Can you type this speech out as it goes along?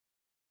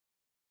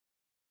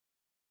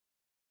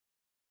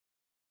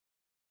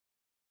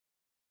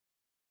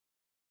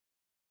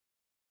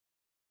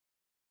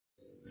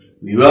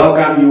We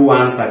welcome you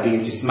once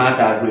again to Smart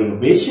Agro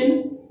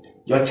Innovation,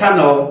 your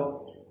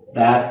channel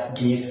that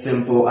gives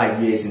simple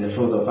ideas in the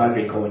field of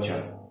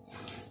agriculture.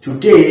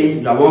 Today,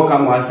 you are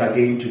welcome once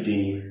again to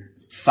the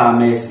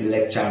Farmers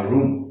Lecture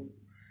Room.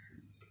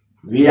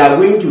 We are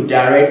going to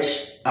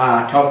direct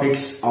our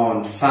topics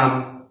on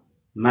farm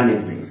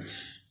management,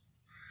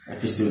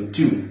 episode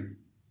 2,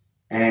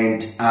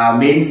 and our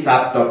main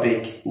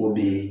subtopic will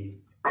be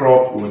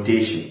crop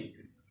rotation.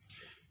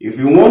 If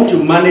you want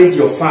to manage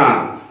your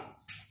farm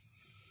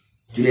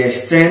to the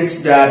extent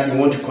that you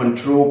want to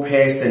control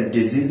pests and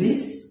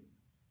diseases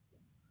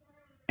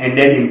and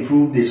then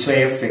improve the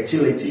soil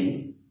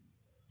fertility,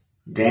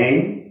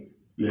 then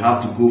you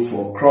have to go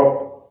for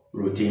crop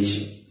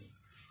rotation.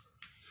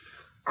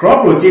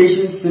 Crop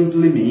rotation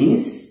simply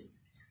means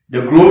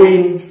the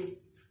growing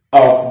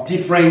of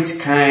different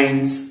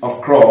kinds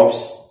of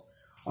crops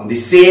on the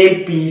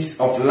same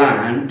piece of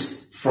land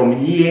from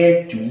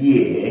year to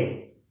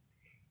year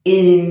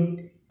in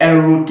a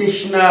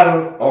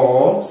rotational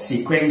or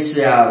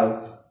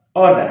sequential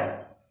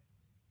order.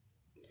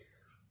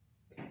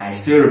 I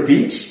still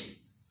repeat,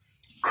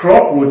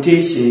 crop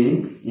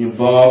rotation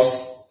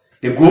involves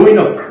the growing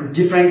of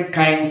different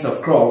kinds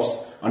of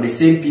crops on the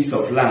same piece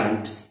of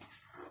land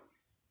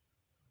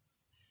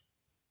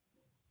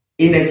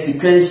in a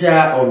sequential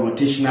or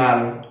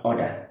rotational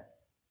order.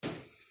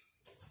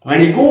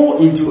 When you go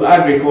into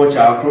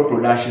agriculture or crop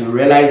production, you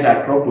realize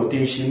that crop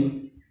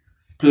rotation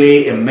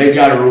play a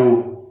major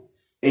role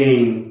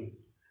in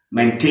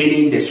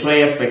maintaining the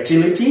soil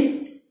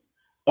fertility,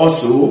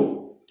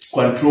 also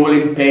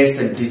controlling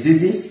pests and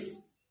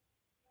diseases,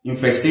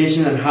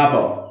 infestation and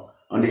havoc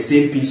on the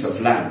same piece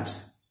of land.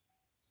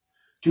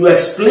 To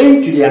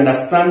explain to the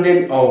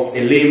understanding of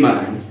a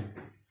layman,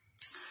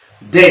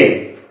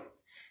 then,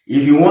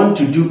 if you want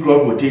to do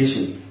crop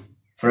rotation,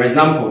 for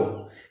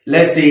example,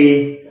 let's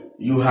say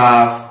you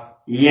have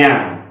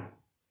yam,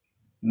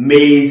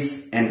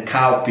 maize, and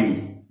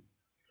cowpea.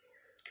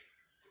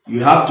 You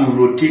have to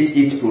rotate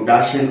its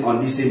production on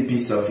the same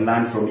piece of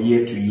land from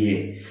year to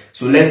year.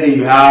 So let's say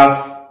you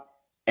have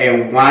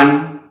a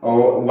 1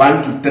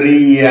 to 3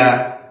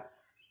 year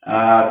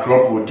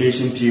crop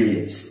rotation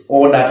periods.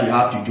 All that you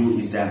have to do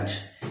is that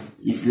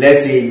if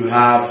let's say you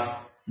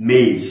have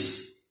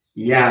maize,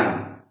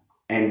 yam,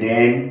 and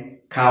then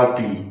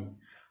cowpea,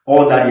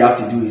 all that you have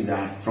to do is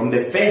that from the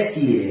first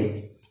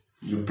year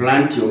you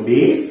plant your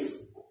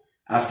maize.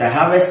 After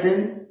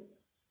harvesting,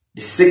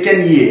 the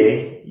second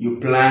year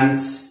you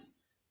plant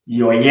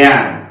your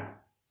yam,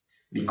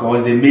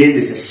 because the maize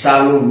is a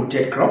shallow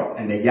rooted crop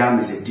and the yam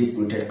is a deep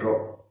rooted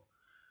crop.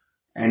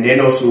 And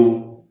then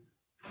also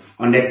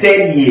on the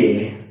third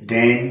year,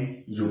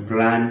 then you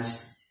plant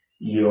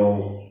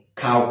your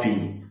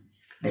cowpea.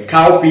 The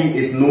cowpea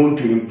is known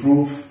to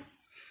improve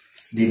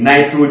the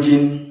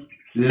nitrogen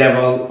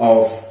level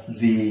of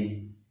the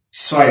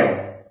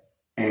soil,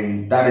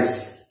 and that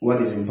is what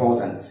is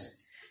important.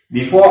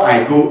 Before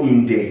I go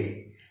in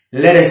there,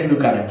 let us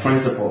look at the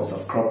principles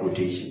of crop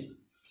rotation.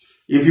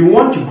 If you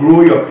want to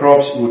grow your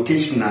crops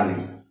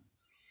rotationally,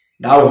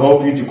 that will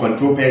help you to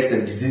control pests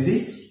and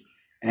diseases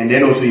and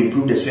then also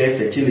improve the soil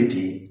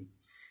fertility.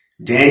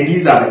 Then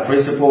these are the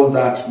principles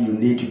that you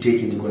need to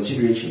take into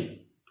consideration.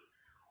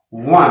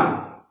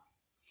 1,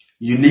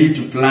 you need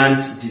to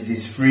plant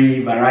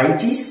disease-free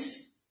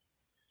varieties.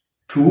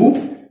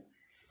 2,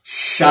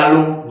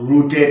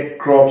 shallow-rooted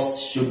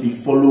crops should be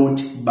followed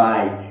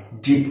by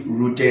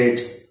deep-rooted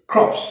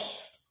crops.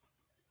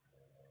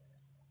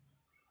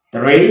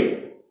 3,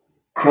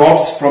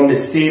 crops from the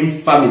same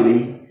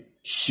family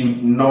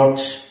should not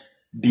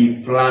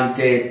be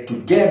planted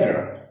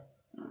together.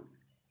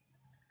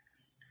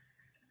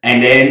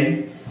 And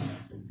then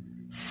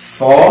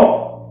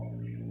 4,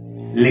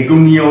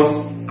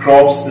 leguminous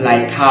crops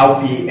like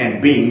cowpea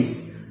and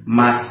beans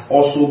must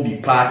also be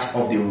part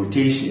of the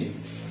rotation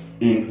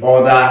in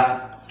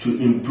order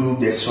to improve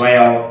the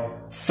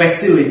soil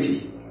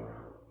fertility.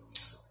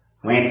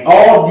 When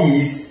all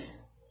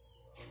these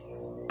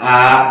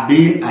are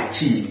being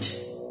achieved,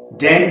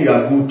 then you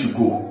are good to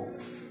go.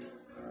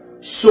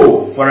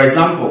 So, for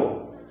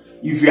example,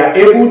 if you are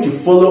able to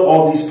follow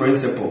all these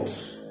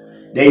principles,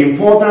 the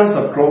importance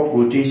of crop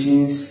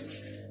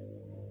rotations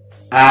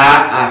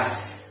are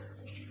as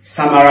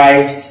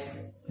summarized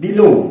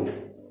below.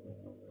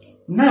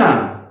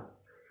 Now,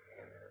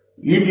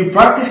 if you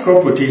practice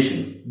crop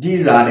rotation,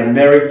 these are the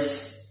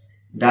merits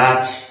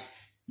that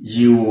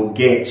you will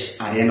get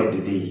at the end of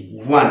the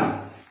day. 1,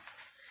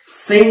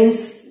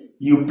 since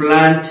you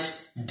plant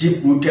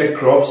deep-rooted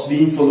crops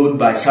being followed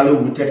by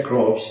shallow-rooted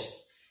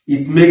crops,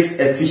 it makes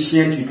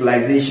efficient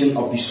utilization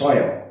of the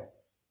soil.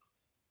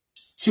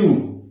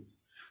 2,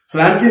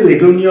 planting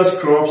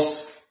leguminous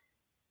crops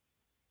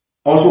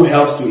also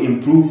helps to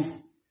improve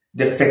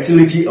the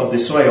fertility of the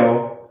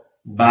soil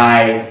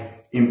by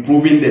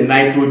improving the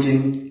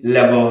nitrogen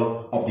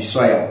level of the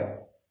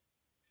soil.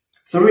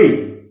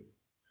 3,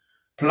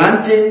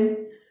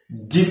 planting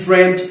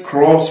different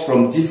crops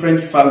from different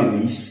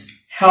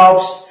families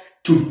helps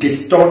to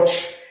distort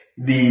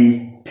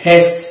the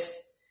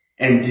pests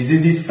and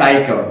diseases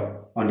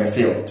cycle on the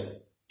field.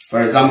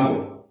 For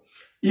example,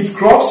 if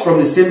crops from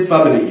the same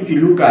family, if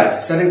you look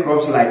at certain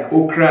crops like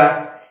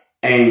okra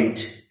and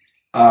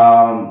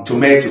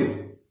tomato,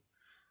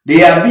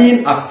 they are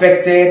being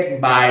affected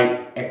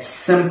by a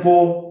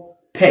simple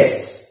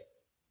pest,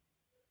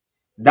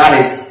 that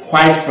is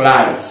white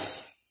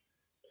flies,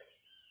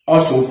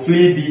 also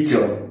flea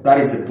beetle, that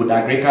is the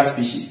Podagraca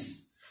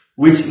species,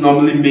 which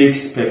normally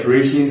makes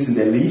perforations in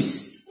the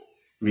leaves,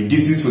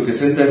 reduces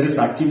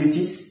photosynthesis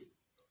activities.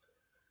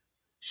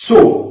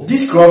 So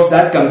these crops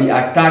that can be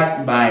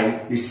attacked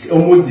by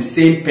almost the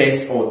same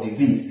pest or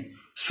disease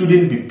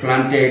shouldn't be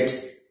planted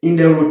in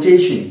the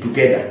rotation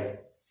together.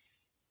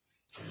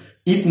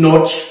 If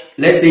not,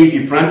 let's say if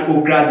you plant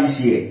okra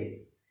this year,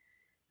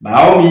 by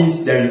all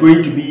means there is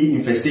going to be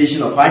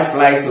infestation of white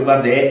flies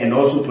over there and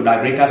also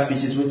Podagraca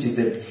species, which is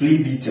the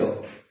flea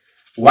beetle.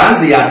 Once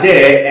they are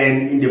there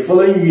and in the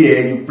following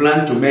year you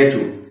plant tomato,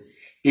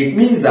 it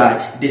means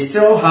that they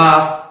still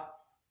have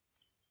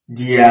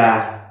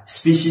their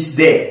species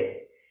there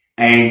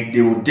and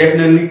they will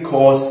definitely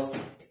cause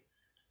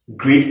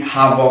great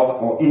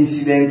havoc or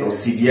incident or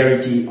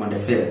severity on the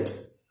field.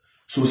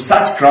 So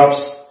such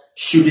crops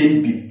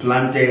shouldn't be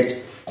planted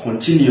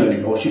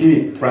continually or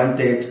shouldn't be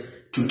planted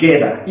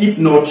together. If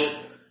not,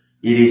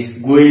 it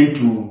is going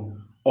to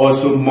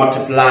also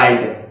multiply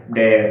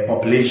the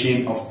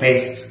population of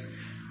pests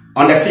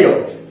on the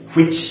field,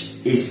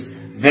 which is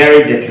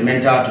very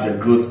detrimental to the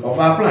growth of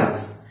our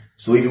plants.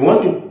 So if you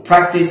want to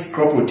practice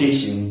crop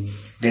rotation,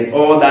 then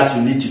all that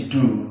you need to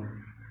do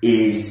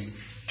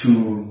is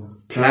to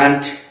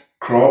plant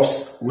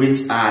crops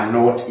which are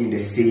not in the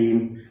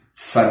same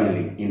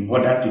family in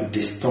order to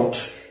distort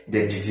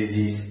the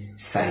diseases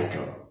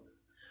cycle.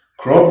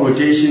 Crop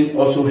rotation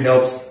also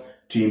helps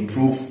to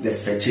improve the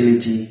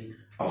fertility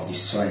of the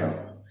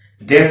soil.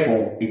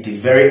 Therefore, it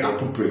is very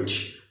appropriate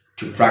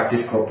to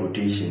practice crop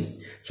rotation.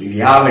 So if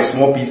you have a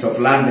small piece of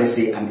land, let's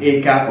say an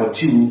acre or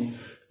two,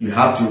 you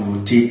have to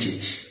rotate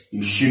it.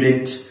 You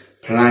shouldn't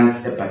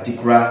plant a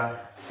particular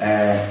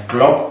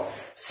crop,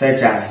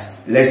 such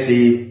as, let's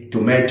say,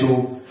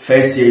 tomato.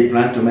 First year you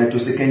plant tomato,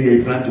 second year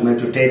you plant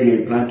tomato, third year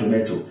you plant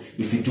tomato.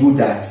 If you do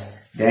that,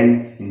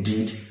 then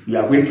indeed you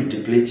are going to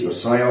deplete your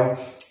soil,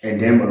 and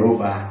then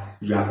moreover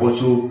you are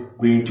also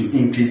going to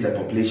increase the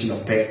population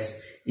of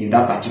pests in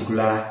that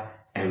particular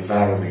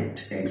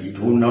environment, and it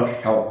will not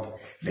help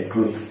the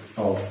growth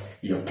of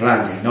your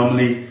plant. And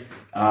normally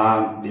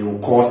they will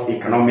cause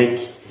economic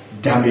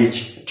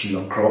damage to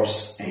your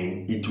crops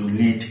and it will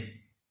lead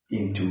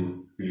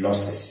into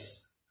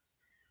losses.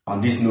 On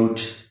this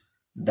note,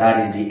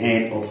 that is the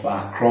end of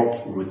our crop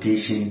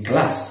rotation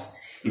class.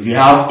 If you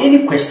have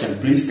any question,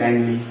 please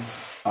kindly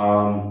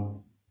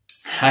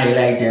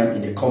highlight them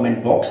in the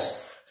comment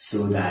box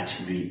so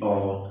that we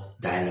all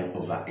dialogue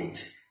over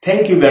it.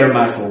 Thank you very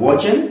much for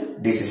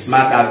watching. This is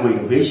Smart Agro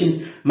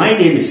Innovation. My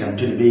name is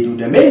Anthony Bedu,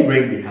 the main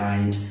brain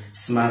behind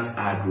Smart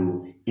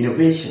Agro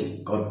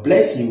Innovation. God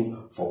bless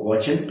you for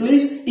watching.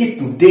 Please, if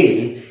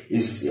today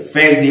is the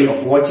first day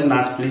of watching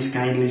us, please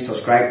kindly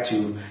subscribe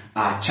to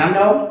our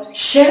channel,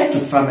 share to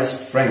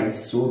farmers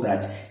friends so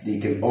that they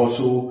can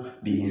also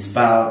be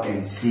inspired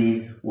and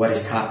see what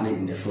is happening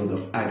in the field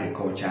of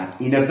agriculture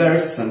in a very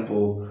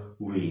simple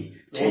way.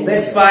 So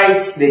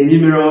despite the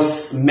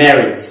numerous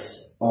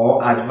merits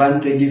or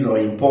advantages or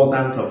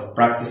importance of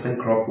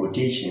practicing crop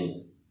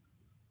rotation,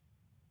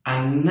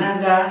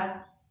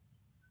 another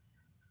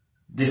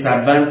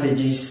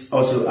disadvantages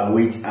also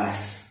await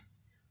us.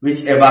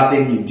 Whichever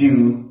thing you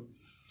do,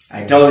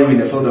 I tell you, in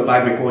the field of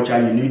agriculture,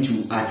 you need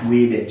to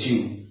outweigh the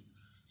two.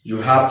 You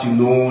have to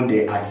know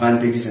the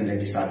advantages and the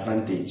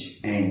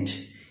disadvantage. And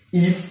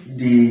if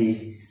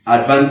the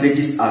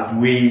advantages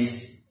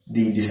outweighs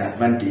the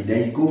disadvantage,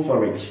 then you go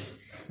for it.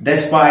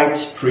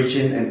 Despite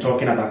preaching and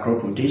talking about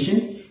crop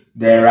rotation,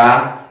 there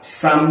are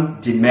some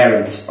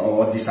demerits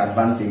or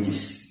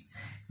disadvantages.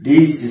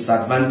 These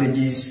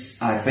disadvantages,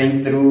 I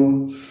think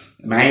through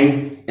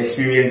my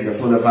experience in the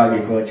field of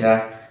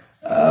agriculture,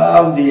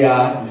 they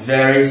are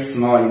very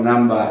small in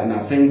number, and I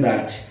think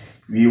that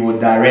we will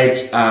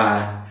direct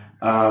our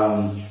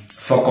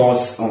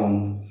focus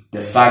on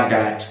the fact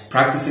that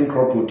practicing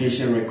crop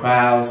rotation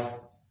requires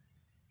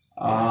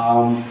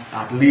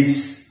at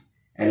least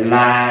a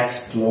large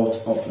plot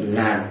of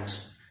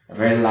land, a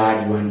very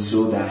large one,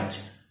 so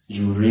that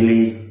you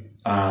really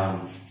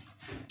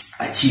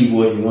achieve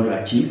what you want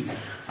to achieve.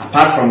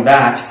 Apart from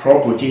that,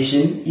 crop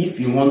rotation, if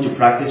you want to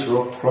practice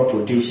crop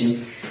rotation,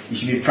 it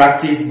should be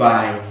practiced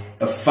by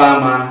a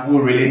farmer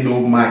who really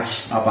knows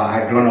much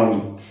about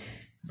agronomy,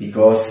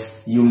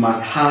 because you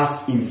must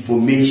have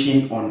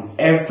information on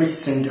every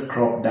single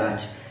crop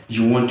that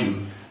you want to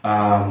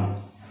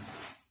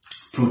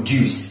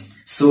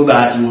produce, so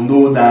that you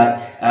know that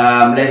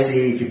let's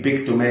say if you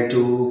pick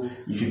tomato,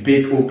 if you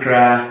pick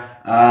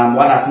okra,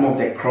 what are some of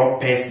the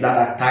crop pests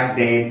that attack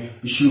them.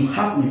 You should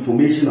have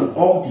information on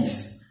all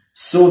this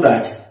so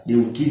that they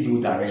will give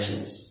you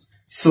directions.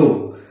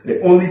 So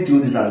the only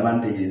two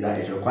disadvantages is that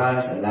it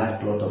requires a large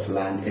plot of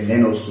land, and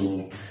then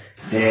also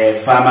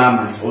the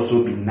farmer must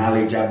also be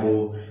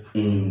knowledgeable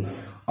in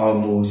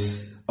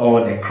almost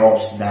all the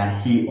crops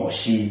that he or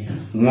she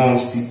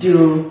wants to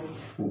deal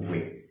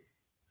with.